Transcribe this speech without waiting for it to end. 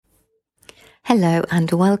Hello and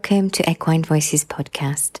welcome to Equine Voices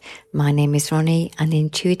podcast. My name is Ronnie, an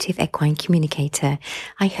intuitive equine communicator.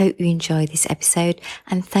 I hope you enjoy this episode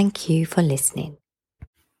and thank you for listening.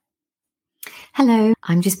 Hello,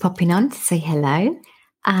 I'm just popping on to say hello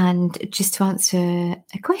and just to answer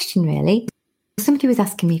a question really. Somebody was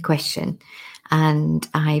asking me a question and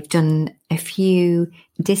I've done a few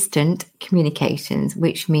distant communications,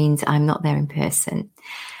 which means I'm not there in person.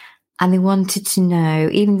 And they wanted to know,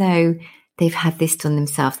 even though they've had this done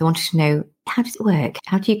themselves, they wanted to know, how does it work?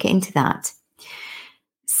 How do you get into that?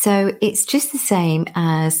 So it's just the same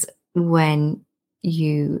as when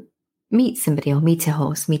you meet somebody or meet a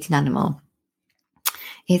horse, meet an animal.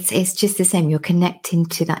 It's just the same. You're connecting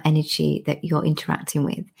to that energy that you're interacting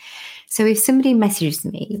with. So if somebody messages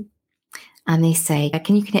me and they say,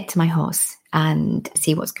 can you connect to my horse and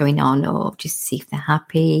see what's going on, or just see if they're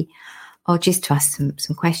happy, or just to ask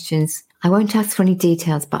some questions. I won't ask for any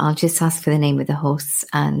details, but I'll just ask for the name of the horse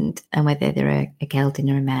and whether they're a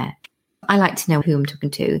gelding or a mare. I like to know who I'm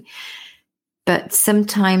talking to, but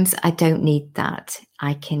sometimes I don't need that.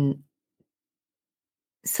 I can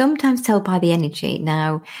sometimes tell by the energy.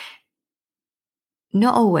 Now,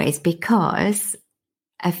 not always, because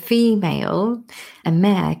a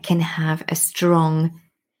mare can have a strong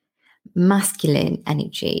masculine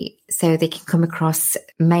energy, so they can come across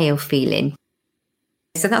male feeling.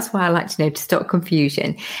 So that's why I like to know, to stop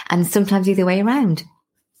confusion. And sometimes the other way around.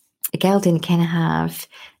 A gelding can have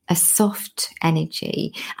a soft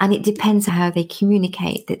energy, and it depends on how they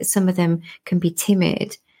communicate. That some of them can be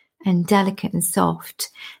timid and delicate and soft,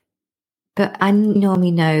 but I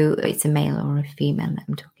normally know it's a male or a female that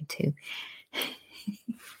I'm talking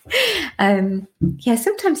to.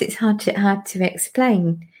 Sometimes it's hard to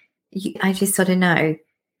explain. I just sort of know.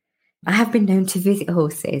 I have been known to visit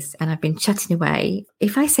horses and I've been chatting away.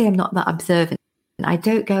 If I say I'm not that observant, I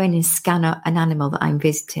don't go in and scan up an animal that I'm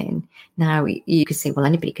visiting. Now, you could say, well,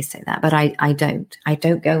 anybody could say that, but I don't. I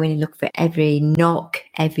don't go in and look for every knock,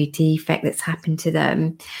 every defect that's happened to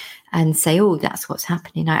them and say, oh, that's what's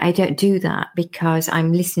happening. I don't do that because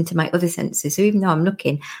I'm listening to my other senses. So even though I'm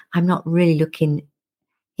looking, I'm not really looking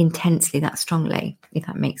intensely that strongly, if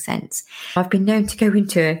that makes sense. I've been known to go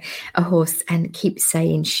into a horse and keep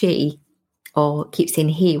saying she or keep saying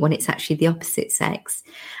he when it's actually the opposite sex,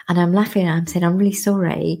 and I'm laughing and I'm saying I'm really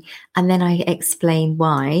sorry, and then I explain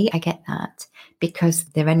why I get that, because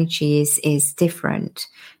their energy is different.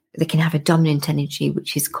 They can have a dominant energy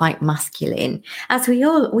which is quite masculine, as we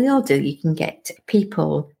all do. You can get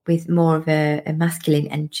people with more of a masculine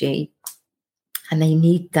energy, and they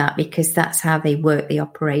need that because that's how they work, they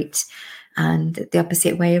operate. And the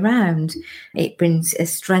opposite way around, it brings a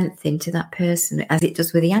strength into that person, as it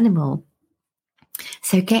does with the animal.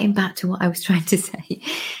 So getting back to what I was trying to say,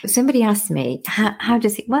 somebody asked me, how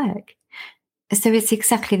does it work? So it's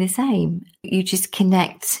exactly the same. You just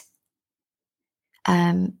connect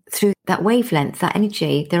through that wavelength, that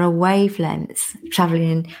energy. There are wavelengths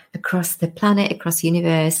traveling across the planet, across the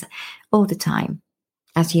universe, all the time.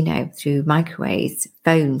 As you know, through microwaves,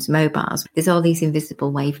 phones, mobiles, there's all these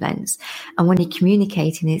invisible wavelengths. And when you're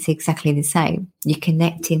communicating, it's exactly the same. You're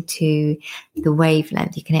connecting to the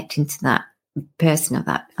wavelength, you're connecting to that person or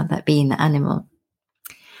that being, the animal.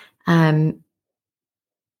 And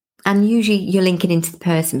usually you're linking into the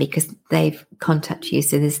person because they've contacted you.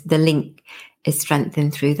 So the link is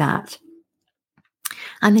strengthened through that.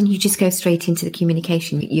 And then you just go straight into the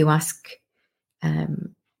communication. You ask,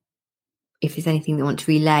 if there's anything they want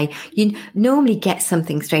to relay. You normally get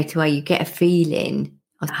something straight away. You get a feeling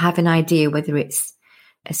or have an idea whether it's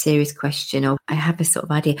a serious question, or I have a sort of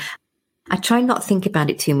idea. I try not to think about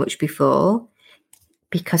it too much before,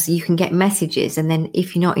 because you can get messages, and then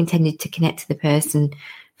if you're not intended to connect to the person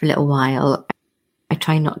for a little while, I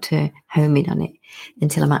try not to home in on it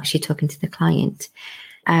until I'm actually talking to the client.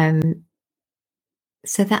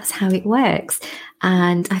 So that's how it works.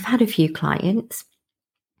 And I've had a few clients,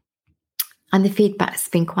 and the feedback's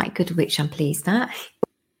been quite good, which I'm pleased at.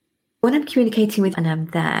 When I'm communicating with and I'm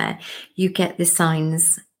there, you get the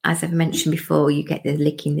signs, as I've mentioned before. You get the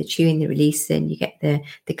licking, the chewing, the releasing, you get the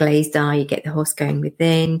glazed eye, you get the horse going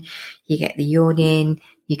within, you get the yawning,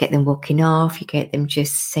 you get them walking off, you get them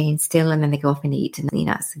just staying still, and then they go off and eat, and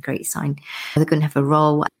that's a great sign. They're going to have a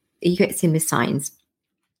roll. You get similar signs.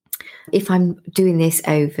 If I'm doing this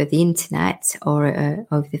over the internet or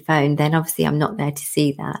over the phone, then obviously I'm not there to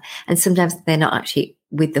see that. And sometimes they're not actually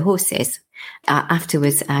with the horses.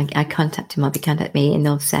 Afterwards, I contact them or they contact me, and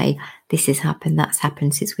they'll say, this has happened, that's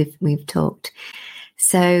happened since we've talked.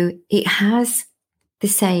 So it has the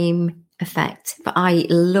same effect. But I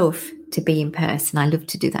love to be in person. I love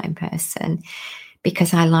to do that in person,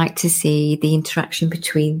 because I like to see the interaction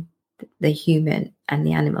between the human and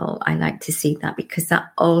the animal. I like to see that because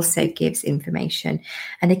that also gives information.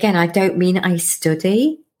 And again, I don't mean I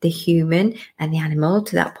study the human and the animal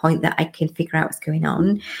to that point that I can figure out what's going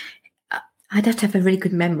on. I'd have to have a really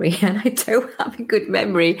good memory, and I don't have a good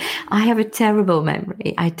memory. I have a terrible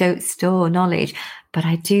memory. I don't store knowledge, but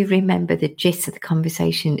I do remember the gist of the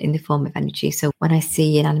conversation in the form of energy. So when I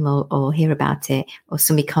see an animal or hear about it, or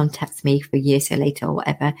somebody contacts me for a year or so later or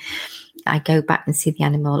whatever, I go back and see the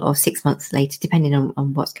animal, or 6 months later, depending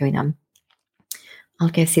on what's going on. I'll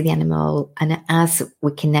go see the animal, and as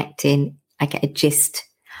we're connecting, I get a gist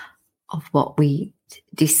of what we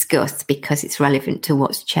discuss because it's relevant to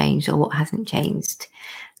what's changed or what hasn't changed.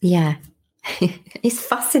 Yeah, it's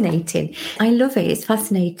fascinating. I love it. It's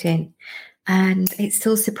fascinating. And it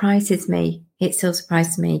still surprises me. It still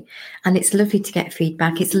surprises me. And it's lovely to get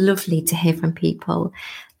feedback. It's lovely to hear from people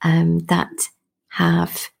that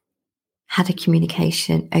have had a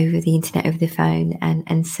communication over the internet, over the phone,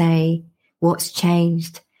 and say what's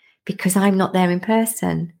changed, because I'm not there in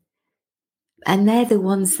person. And they're the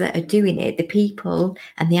ones that are doing it. The people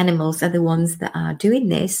and the animals are the ones that are doing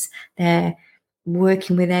this. They're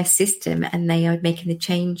working with their system, and they are making the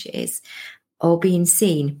changes or being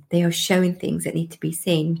seen. They are showing things that need to be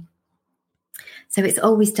seen. So it's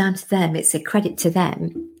always down to them. It's a credit to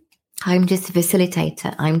them. I'm just a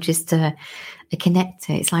facilitator. I'm just a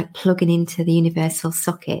connector. It's like plugging into the universal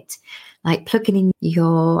socket, like plugging in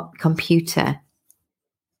your computer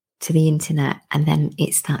to the internet, and then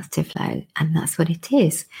it starts to flow. And that's what it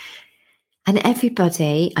is. And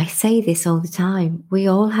everybody, I say this all the time, we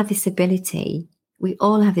all have this ability. We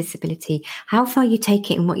all have this ability. How far you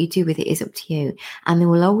take it and what you do with it is up to you. And there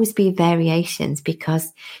will always be variations,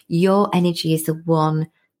 because your energy is the one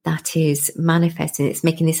that is manifesting. It's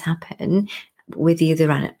making this happen with the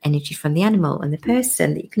other energy from the animal and the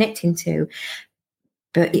person that you're connecting to.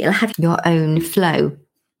 But it'll have your own flow.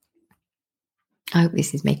 I hope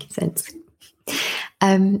this is making sense.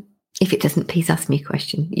 If it doesn't, please ask me a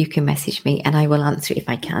question. You can message me and I will answer it if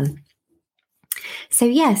I can. So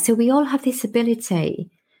yeah, so we all have this ability.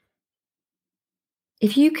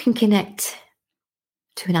 If you can connect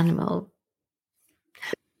to an animal,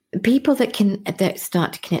 people that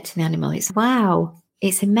start to connect to the animal, it's wow,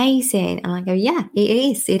 it's amazing. And I go, yeah,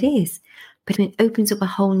 it is. But it opens up a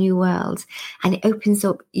whole new world, and it opens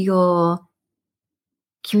up your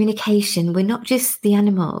communication with not just the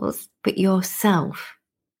animals, but yourself.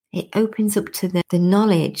 It opens up to the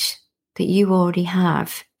knowledge that you already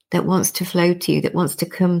have, that wants to flow to you, that wants to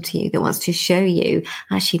come to you, that wants to show you,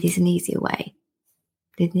 actually, there's an easier way.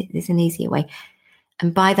 There's an easier way.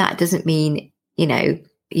 And by that, it doesn't mean,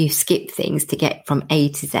 you skip things to get from A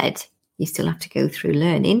to Z. You still have to go through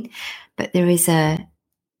learning, but there's an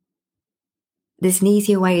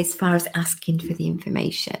easier way as far as asking for the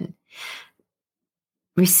information.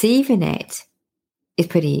 Receiving it is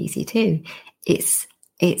pretty easy too. It's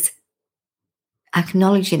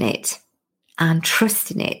acknowledging it and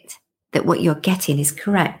trusting it that what you're getting is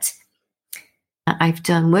correct. I've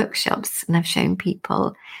done workshops and I've shown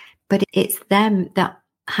people, but it's them that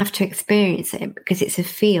have to experience it, because it's a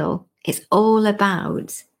feel. It's all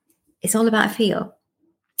about a feel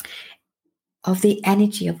of the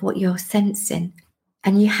energy of what you're sensing.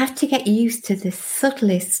 And you have to get used to the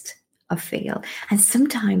subtlest of feel. And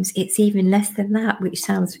sometimes it's even less than that, which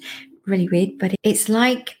sounds really weird, but it's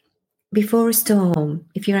like before a storm,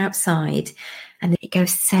 if you're outside and it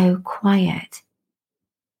goes so quiet,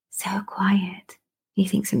 you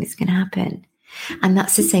think something's going to happen. And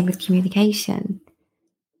that's the same with communication.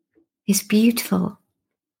 It's beautiful.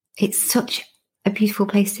 It's such a beautiful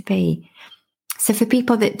place to be. So for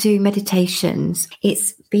people that do meditations,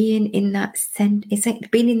 it's being in that it's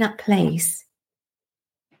like being in that place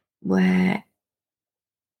where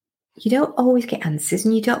you don't always get answers,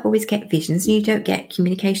 and you don't always get visions, and you don't get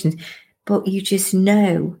communications, but you just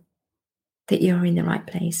know that you're in the right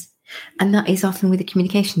place. And that is often with the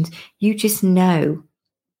communications. You just know.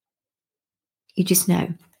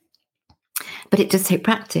 But it does take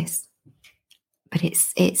practice. But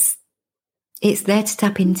it's there to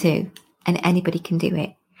tap into, and anybody can do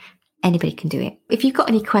it. Anybody can do it. If you've got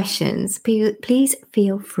any questions, please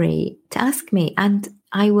feel free to ask me, and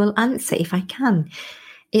I will answer if I can.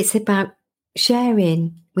 It's about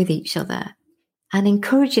sharing with each other and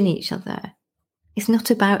encouraging each other. It's not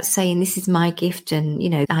about saying this is my gift and,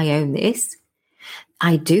 I own this.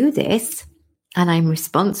 I do this and I'm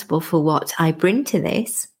responsible for what I bring to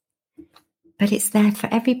this. But it's there for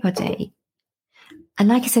everybody. And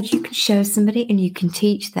like I said, you can show somebody and you can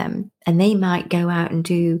teach them, and they might go out and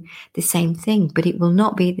do the same thing, but it will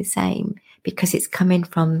not be the same, because it's coming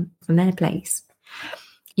from their place.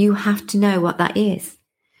 You have to know what that is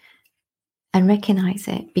and recognize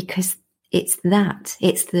it, because it's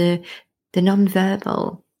the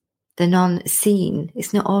non-verbal, the non-seen.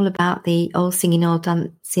 It's not all about the all singing, all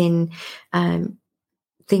dancing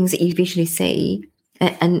things that you visually see.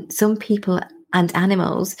 And some people and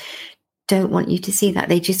animals don't want you to see that.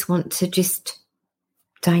 They just want to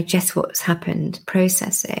digest what's happened,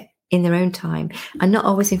 process it in their own time, and not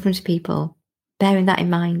always in front of people. Bearing that in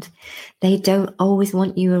mind, they don't always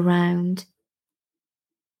want you around,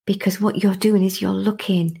 because what you're doing is you're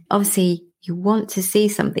looking. Obviously, you want to see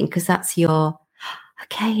something because that's your,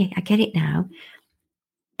 okay, I get it now.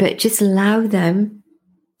 But just allow them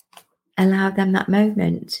that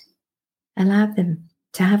moment. Allow them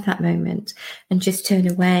to have that moment, and just turn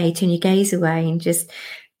your gaze away, and just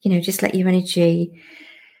let your energy,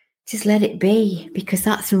 just let it be, because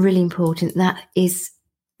that's really important. That is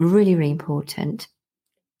really, really important.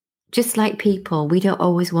 Just like people, we don't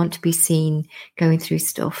always want to be seen going through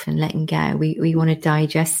stuff and letting go. We want to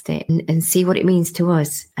digest it and see what it means to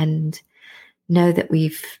us, and know that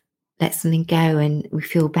we've let something go and we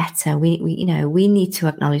feel better. We need to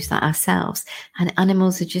acknowledge that ourselves. And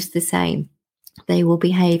animals are just the same. They will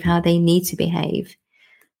behave how they need to behave.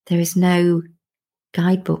 There is no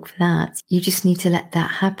guidebook for that. You just need to let that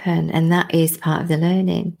happen. And that is part of the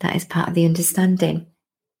learning. That is part of the understanding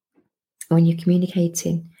when you're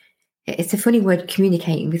communicating. It's a funny word,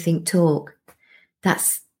 communicating. We think talk.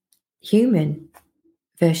 That's human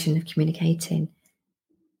version of communicating.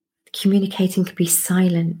 Communicating could be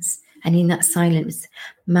silence. And in that silence,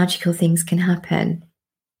 magical things can happen.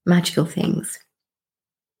 Magical things.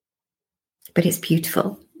 But it's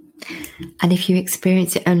beautiful. And if you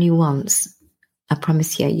experience it only once, I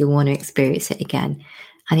promise you'll want to experience it again.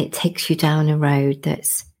 And it takes you down a road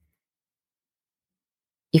that's,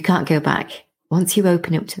 you can't go back. Once you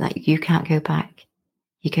open up to that, you can't go back.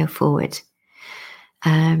 You go forward.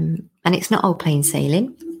 And it's not all plain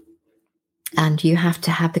sailing. And you have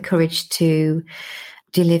to have the courage to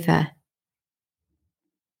deliver,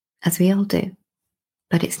 as we all do.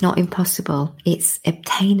 But it's not impossible. It's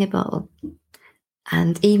obtainable.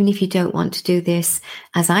 And even if you don't want to do this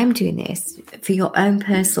as I'm doing this, for your own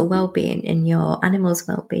personal well-being and your animals'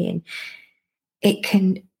 well-being, it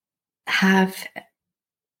can have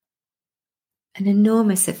an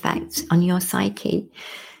enormous effect on your psyche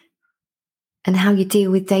and how you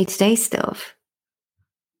deal with day-to-day stuff.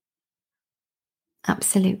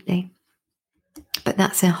 Absolutely. But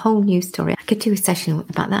that's a whole new story. I could do a session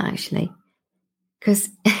about that, actually, because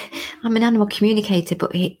I'm an animal communicator,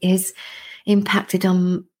 but it is impacted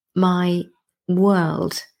on my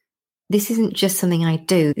world. This isn't just something I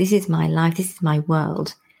do. This is my life. This is my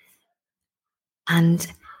world. And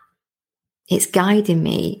it's guiding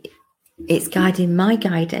me. It's guiding my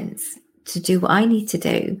guidance to do what I need to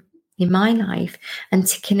do in my life, and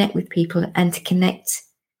to connect with people, and to connect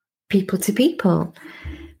people to people.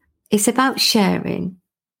 It's about sharing.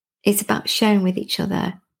 It's about sharing with each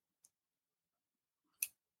other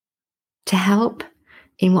to help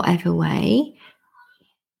in whatever way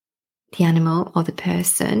the animal or the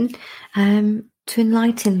person, to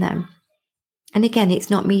enlighten them. And again, it's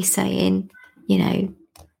not me saying,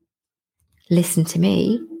 listen to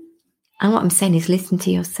me. And what I'm saying is listen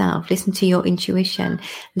to yourself, listen to your intuition,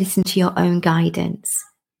 listen to your own guidance,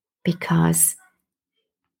 because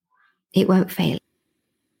it won't fail.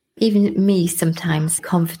 Even me, sometimes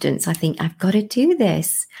confidence, I think I've got to do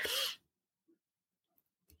this.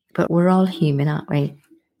 But we're all human, aren't we?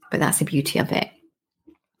 But that's the beauty of it.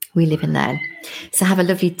 We live and learn. So have a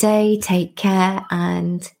lovely day. Take care.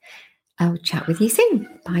 And I'll chat with you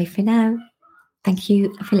soon. Bye for now. Thank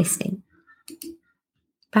you for listening.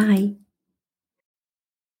 Bye.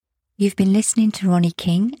 You've been listening to Ronnie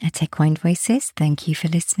King at Equine Voices. Thank you for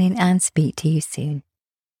listening, and speak to you soon.